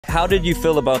How did you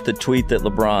feel about the tweet that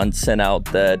LeBron sent out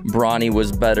that Bronny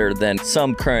was better than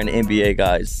some current NBA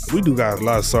guys? We do got a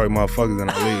lot of sorry motherfuckers in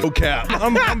the league. Okay,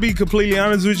 I'm be completely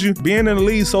honest with you. Being in the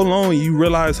league so long, you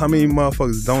realize how many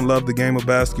motherfuckers don't love the game of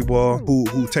basketball,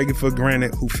 who take it for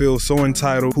granted, who feel so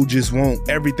entitled, who just want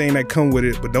everything that come with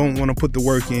it, but don't want to put the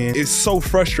work in. It's so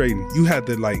frustrating. You have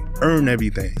to like earn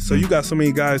everything. So you got so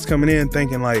many guys coming in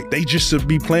thinking like they just should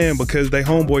be playing because they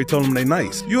homeboy told them they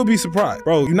nice. You'll be surprised.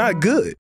 Bro, you're not good.